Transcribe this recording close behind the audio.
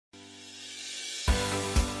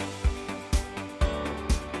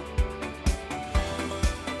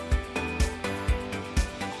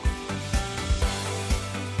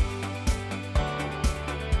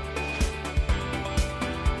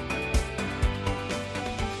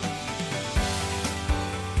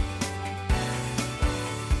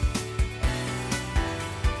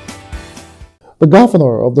The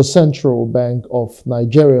governor of the Central Bank of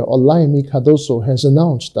Nigeria, Olayemi Cardoso, has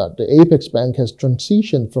announced that the Apex Bank has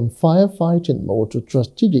transitioned from firefighting mode to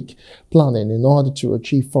strategic planning in order to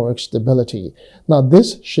achieve forex stability. Now,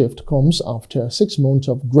 this shift comes after 6 months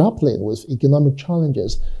of grappling with economic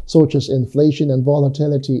challenges such as inflation and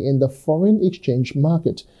volatility in the foreign exchange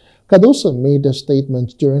market. Cardoso made the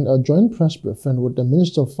statement during a joint press briefing with the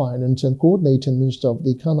Minister of Finance and Coordinating Minister of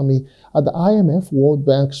the Economy at the IMF World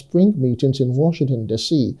Bank Spring meetings in Washington,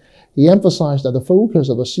 D.C. He emphasized that the focus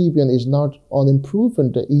of the CBN is not on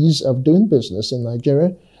improving the ease of doing business in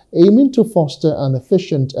Nigeria, aiming to foster an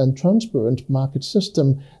efficient and transparent market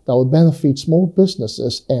system that will benefit small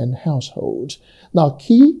businesses and households. Now,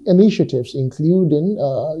 key initiatives including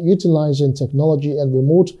utilizing technology and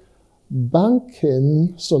remote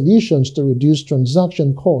banking solutions to reduce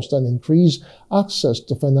transaction costs and increase access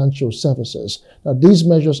to financial services. Now, these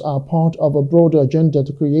measures are part of a broader agenda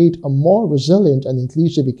to create a more resilient and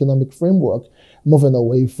inclusive economic framework, moving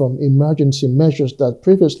away from emergency measures that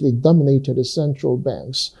previously dominated the central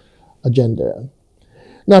bank's agenda.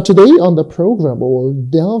 Now, today on the program, we will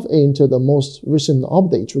delve into the most recent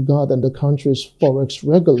updates regarding the country's forex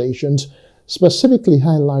regulations, specifically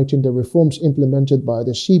highlighting the reforms implemented by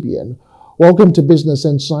the CBN. Welcome to Business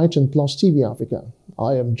Insight and Plus TV Africa.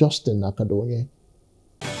 I am Justin Nakadonye.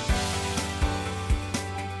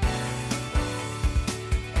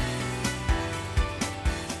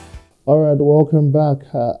 All right, welcome back.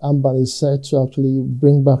 Amban is set to actually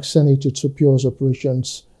bring back sanity to pure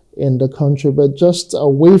operations in the country. But just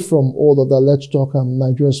away from all of that, let's talk on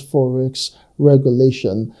Nigeria's forex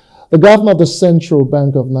regulation. The governor of the Central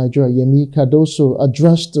Bank of Nigeria, Yemi Cardoso,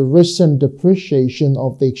 addressed the recent depreciation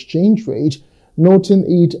of the exchange rate, noting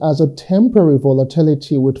it as a temporary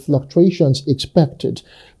volatility with fluctuations expected.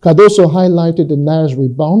 Cardoso highlighted the Naira's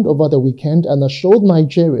rebound over the weekend and assured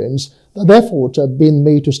Nigerians that efforts have been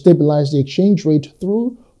made to stabilize the exchange rate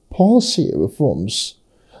through policy reforms.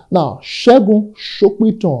 Now, Segun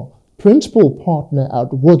Shokwiton, principal partner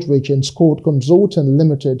at Woodridge and Scott Consulting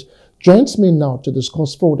Limited, joins me now to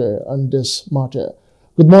discuss further on this matter.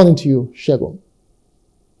 Good morning to you, Segun.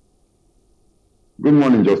 Good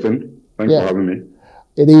morning, Justin. Thanks for having me.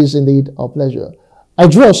 It is indeed a pleasure. I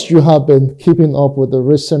trust you have been keeping up with the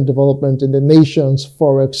recent development in the nation's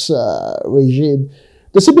forex regime.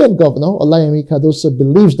 The CBN governor, Olayemi Cardoso,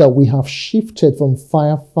 believes that we have shifted from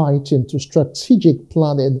firefighting to strategic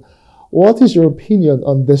planning. What is your opinion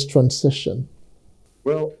on this transition?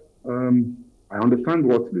 Well, I understand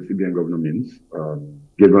what the CBN governor means,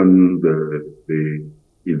 given the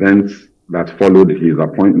events that followed his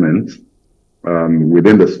appointment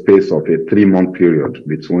within the space of a 3-month period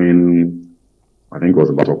between, I think it was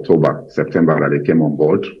about October, September that they came on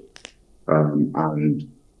board, and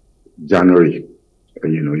January.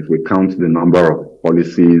 You know, if we count the number of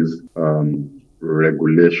policies,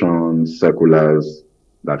 regulations, circulars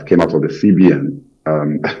that came out of the CBN,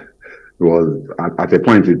 was at a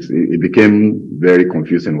point it became very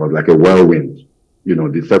confusing. It was like a whirlwind. You know,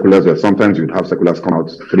 the circulars were, sometimes you'd have circulars come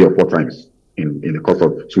out 3 or 4 times in the course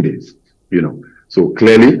of 2 days. You know, so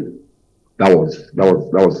clearly that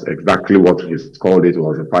was exactly what he called it. It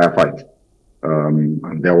was a firefight,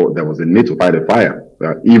 and there was a need to fight a fire.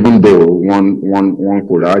 Even though one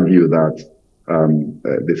could argue that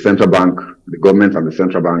the central bank, the government and the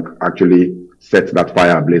central bank actually set that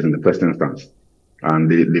fire ablaze in the first instance. And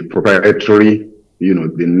the proprietary, you know,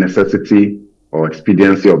 the necessity or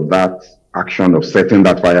expediency of that action of setting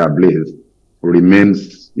that fire ablaze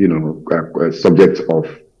remains, you know, subject of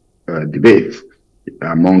debate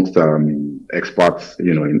amongst experts,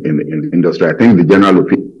 you know, in the industry. I think the general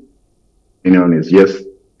opinion is yes,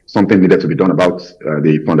 something needed to be done about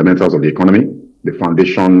the fundamentals of the economy. The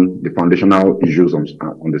foundational issues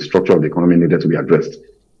on the structure of the economy needed to be addressed.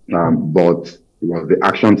 But was the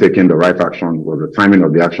action taken the right action? Was the timing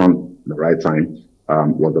of the action the right time?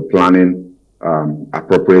 Was the planning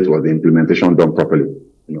appropriate? Was the implementation done properly?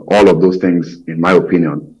 You know, all of those things, in my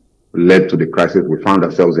opinion, led to the crisis we found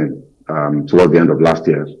ourselves in towards the end of last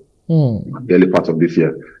year, the early parts of this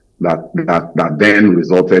year, that then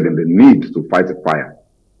resulted in the need to fight a fire.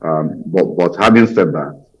 But having said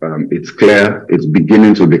that, it's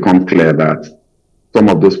beginning to become clear that some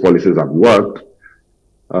of those policies have worked.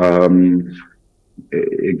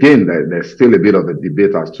 Again, there's still a bit of a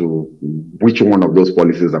debate as to which one of those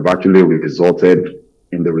policies have actually resulted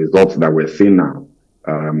in the results that we're seeing now.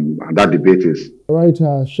 And that debate is... Right,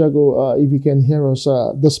 Shago, if you can hear us,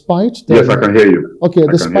 despite... Yes, I can hear you. Okay,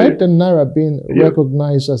 despite the Naira being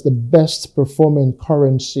recognized as the best performing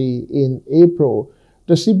currency in April,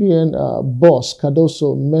 The CBN boss,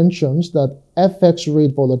 Cardoso, mentions that FX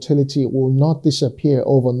rate volatility will not disappear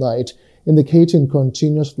overnight, indicating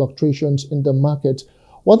continuous fluctuations in the market.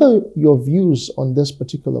 What are your views on this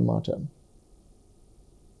particular matter?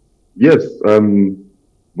 Yes,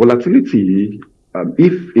 volatility,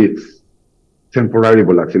 if it's temporary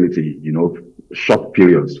volatility, short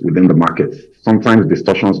periods within the markets, sometimes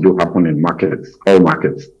distortions do happen in markets, all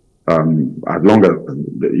markets, as long as,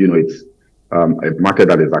 it's a market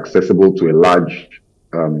that is accessible to a large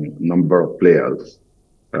number of players.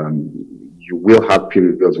 You will have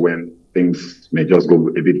periods when things may just go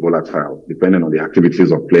a bit volatile, depending on the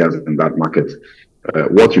activities of players in that market.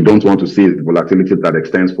 What you don't want to see is volatility that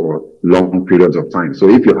extends for long periods of time. So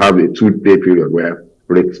if you have a 2-day period where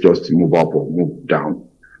rates just move up or move down,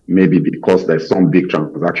 maybe because there's some big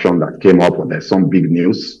transaction that came up or there's some big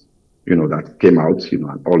news, that came out,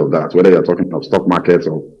 and all of that, whether you're talking of stock markets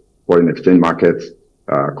or foreign exchange markets,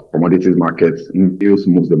 commodities markets, news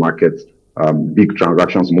moves the markets, big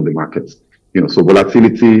transactions move the markets. So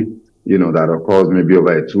volatility, that occurs maybe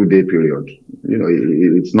over a 2-day period,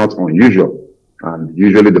 it's not unusual. And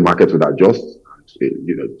usually the market would adjust,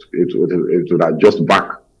 it would adjust back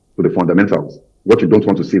to the fundamentals. What you don't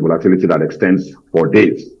want to see volatility that extends for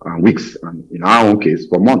days and weeks, and in our own case,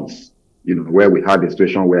 for months, where we had a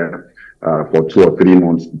situation where for 2 or 3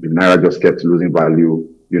 months, the Naira just kept losing value,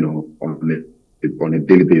 on a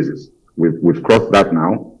daily basis. We've crossed that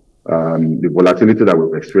now. The volatility that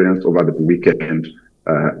we've experienced over the weekend,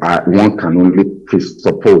 one can only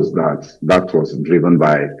presuppose that was driven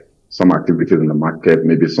by some activities in the market,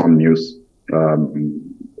 maybe some news.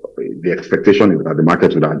 The expectation is that the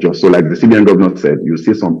market would adjust. So like the CBN governor said, you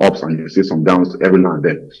see some ups and you see some downs every now and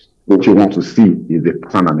then. What you want to see is a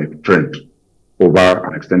pattern and a trend over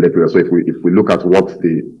an extended period. So if we look at what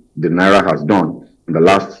the Naira has done in the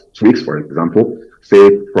last 2 weeks, for example,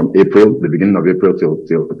 say from April, the beginning of April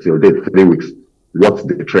till date, 3 weeks, what's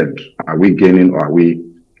the trend? Are we gaining or are we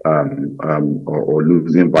or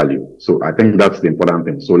losing value? So I think that's the important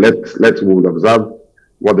thing. So we'll observe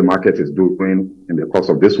what the market is doing in the course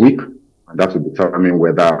of this week, and that will determine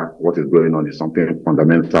whether what is going on is something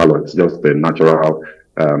fundamental or it's just a natural,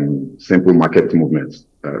 simple market movements.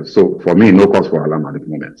 So for me, no cause for alarm at the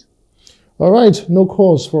moment. All right, no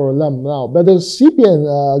cause for alarm now. But the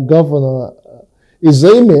CBN governor is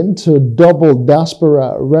aiming to double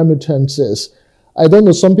diaspora remittances. I don't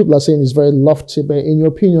know, some people are saying it's very lofty, but in your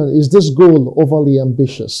opinion, is this goal overly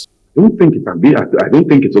ambitious? I don't think it can be. I don't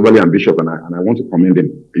think it's overly ambitious, and I want to commend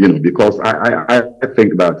him, because I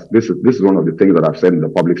think that this is one of the things that I've said in the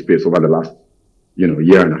public space over the last,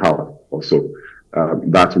 year and a half or so,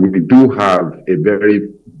 that we do have a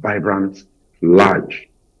very vibrant, large,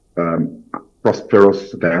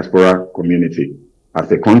 prosperous diaspora community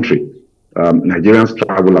as a country. Nigerians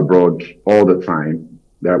travel abroad all the time.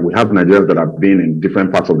 We have Nigerians that have been in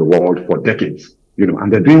different parts of the world for decades,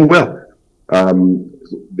 and they're doing well.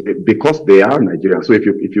 Because they are Nigerians. So if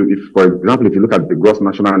for example, if you look at the gross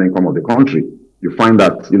national income of the country, you find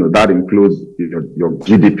that, that includes your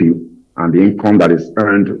GDP and the income that is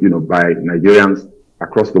earned, by Nigerians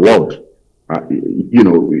across the world.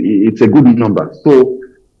 It's a good number. So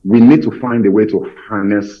we need to find a way to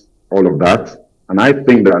harness all of that. And I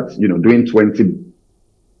think that, doing $20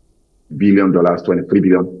 billion, $23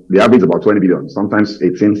 billion, the average is about 20 billion, sometimes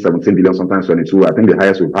 18, 17 billion, sometimes 22. I think the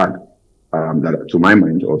highest we've had, that to my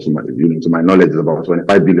mind or to my knowledge is about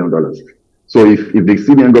 $25 billion. So if the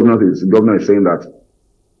CBN governor is saying that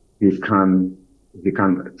he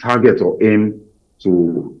can target or aim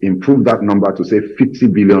to improve that number to say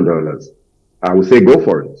 $50 billion, I would say go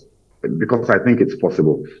for it, because I think it's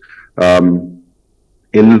possible.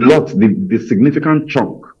 The significant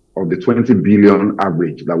chunk of the 20 billion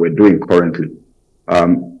average that we're doing currently,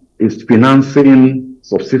 is financing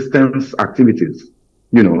subsistence activities.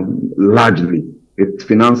 Largely, it's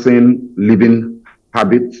financing living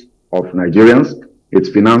habits of Nigerians. It's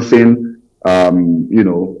financing,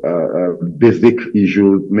 basic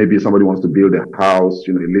issues. Maybe somebody wants to build a house,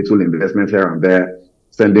 a little investment here and there,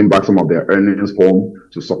 sending back some of their earnings home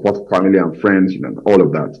to support family and friends, all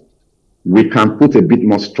of that. We can put a bit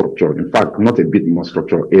more structure. In fact, not a bit more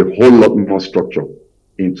structure, a whole lot more structure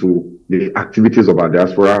into the activities of our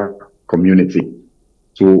diaspora community,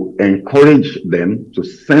 to encourage them to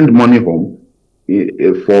send money home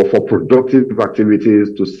for productive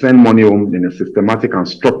activities, to send money home in a systematic and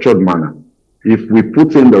structured manner. If we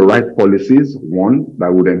put in the right policies, one,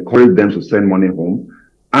 that would encourage them to send money home,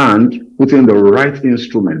 and put in the right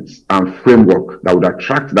instruments and framework that would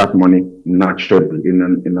attract that money naturally in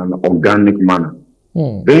an organic manner,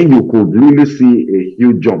 then you could really see a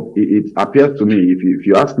huge jump. It appears to me, if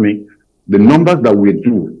you ask me, the numbers that we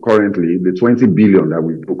do currently, the 20 billion that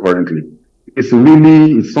we do currently, it's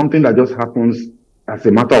something that just happens as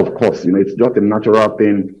a matter of course. It's just a natural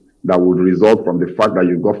thing that would result from the fact that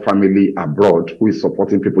you've got family abroad who is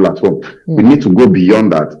supporting people at home. We need to go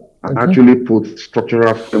beyond that and actually put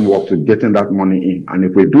structural framework to getting that money in. And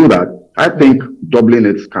if we do that, I think doubling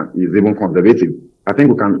it is even conservative. I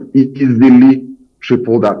think we can easily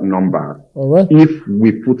triple that number if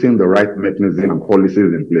we put in the right mechanism and policies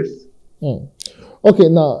in place. Okay,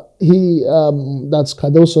 now that's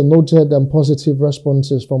Cardoso noted positive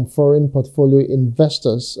responses from foreign portfolio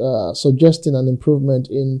investors, suggesting an improvement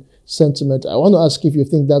in sentiment. I want to ask if you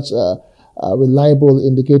think that's a reliable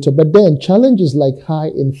indicator. But then challenges like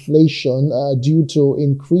high inflation due to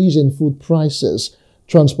increase in food prices,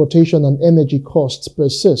 transportation and energy costs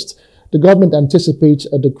persist. The government anticipates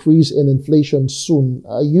a decrease in inflation soon.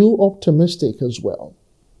 Are you optimistic as well?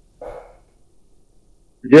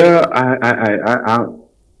 Yeah,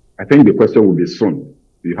 I think the question will be soon.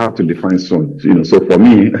 You have to define soon. So for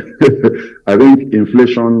me, I think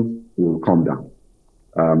inflation will come down.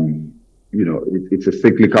 It's a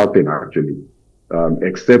cyclical thing actually.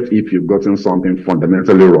 Except if you've gotten something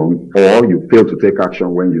fundamentally wrong or you fail to take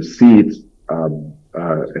action when you see it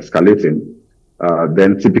escalating,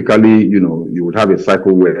 then typically, you would have a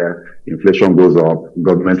cycle where inflation goes up,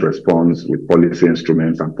 government responds with policy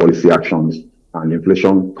instruments and policy actions, and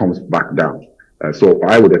inflation comes back down. So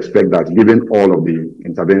I would expect that given all of the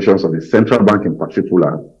interventions of the central bank in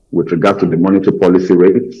particular, with regard to the monetary policy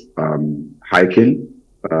rates, hiking,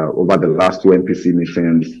 over the last two MPC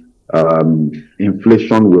meetings,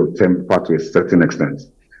 inflation will temper to a certain extent.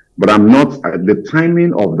 But the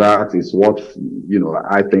timing of that is what,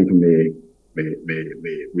 I think we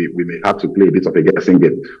may have to play a bit of a guessing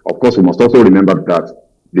game. Of course, we must also remember that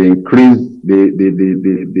the improvement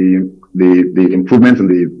in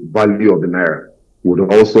the value of the naira would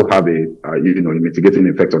also have a mitigating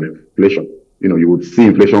effect on inflation. You would see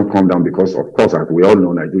inflation come down because, of course, as we all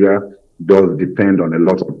know, Nigeria does depend on a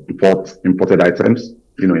lot of imported items,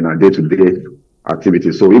 in our day-to-day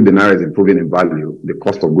activities. So if the naira is improving in value, the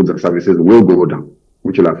cost of goods and services will go down,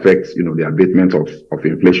 which will affect, the abatement of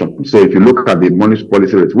inflation. So if you look at the monetary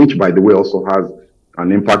policy rate, which by the way also has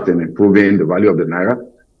an impact in improving the value of the naira,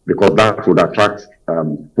 because that would attract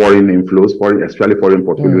foreign inflows, especially foreign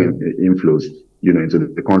portfolio inflows, into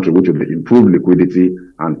the country, which would improve liquidity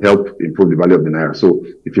and help improve the value of the naira. So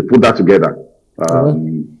if you put that together,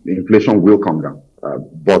 inflation will come down.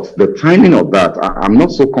 But the timing of that, I'm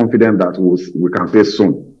not so confident that we can say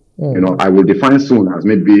soon. I will define soon as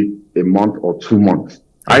maybe a month or 2 months.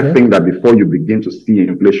 I think that before you begin to see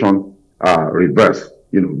inflation reverse,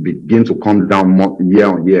 begin to come down year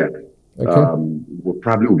on year, we'll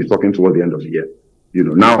probably be talking towards the end of the year.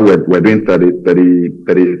 Now we're doing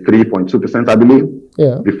 33.2%, I believe.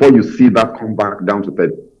 Yeah. Before you see that come back down to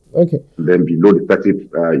 30. Then below the 30,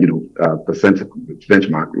 percent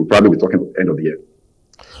benchmark, we'll probably be talking end of the year.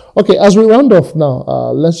 Okay, as we round off now,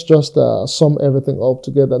 let's just sum everything up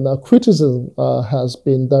together. Now, criticism has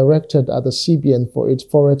been directed at the CBN for its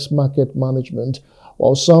Forex market management,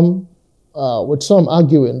 while with some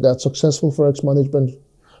arguing that successful Forex management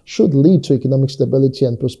should lead to economic stability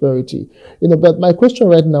and prosperity. But my question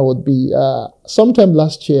right now would be, sometime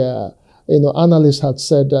last year, analysts had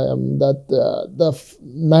said that the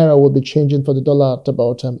naira will be changing for the dollar at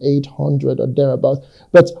about 800 or thereabout.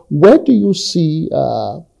 But where do you see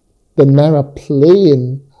the naira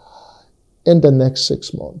playing in the next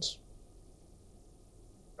 6 months?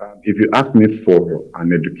 If you ask me for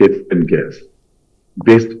an educated guess,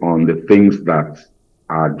 based on the things that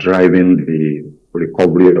are driving the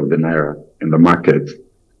recovery of the naira in the market,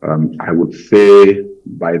 I would say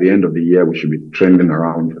by the end of the year, we should be trending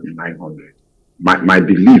around 900. My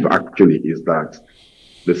belief actually is that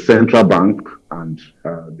the central bank and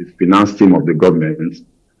the finance team of the government,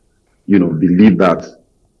 believe that,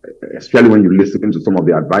 especially when you listen to some of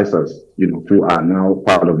the advisors, who are now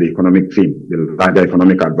part of the economic team, the larger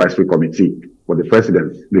economic advisory committee for the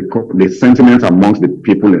president, the sentiment amongst the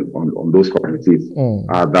people on those committees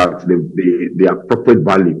are that the appropriate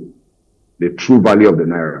value, the true value of the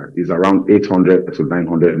naira is around 800 to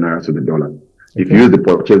 900 naira to the dollar. If you use the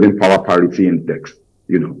purchasing power parity index,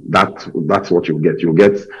 that's what you'll get. You'll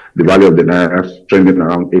get the value of the naira trending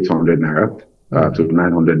around 800 naira to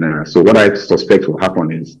 900 naira. So what I suspect will happen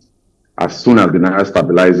is, as soon as the naira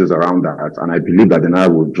stabilizes around that, and I believe that the naira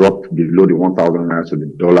will drop below the 1,000 naira to the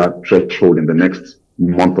dollar threshold in the next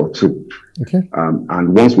month or two.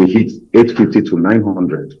 And once we hit 850 to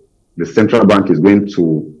 900, the central bank is going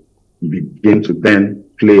to begin to then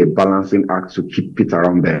play a balancing act to keep it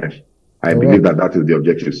around there. I believe that is the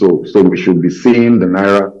objective. So we should be seeing the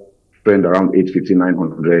Naira trend around 850,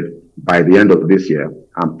 900 by the end of this year,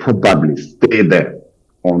 and probably stay there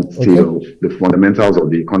until the fundamentals of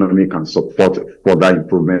the economy can support further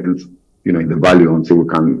improvements, in the value, until we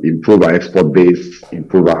can improve our export base,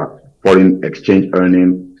 improve our foreign exchange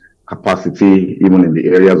earning capacity, even in the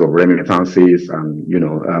areas of remittances and,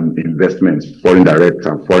 investments, foreign direct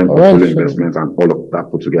and foreign portfolio investments, and all of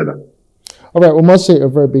that put together. All right, we must say a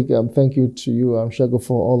very big thank you to you, Segun,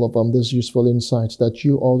 for all of these useful insights that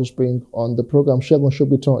you always bring on the program. Segun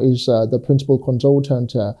Shobiton is the principal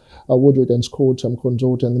consultant, Woodward and Scott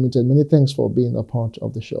Consultant Limited. Many thanks for being a part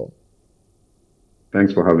of the show.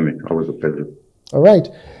 Thanks for having me. Always a pleasure. All right.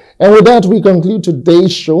 And with that, we conclude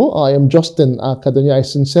today's show. I am Justin Academia. I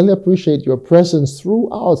sincerely appreciate your presence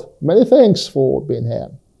throughout. Many thanks for being here.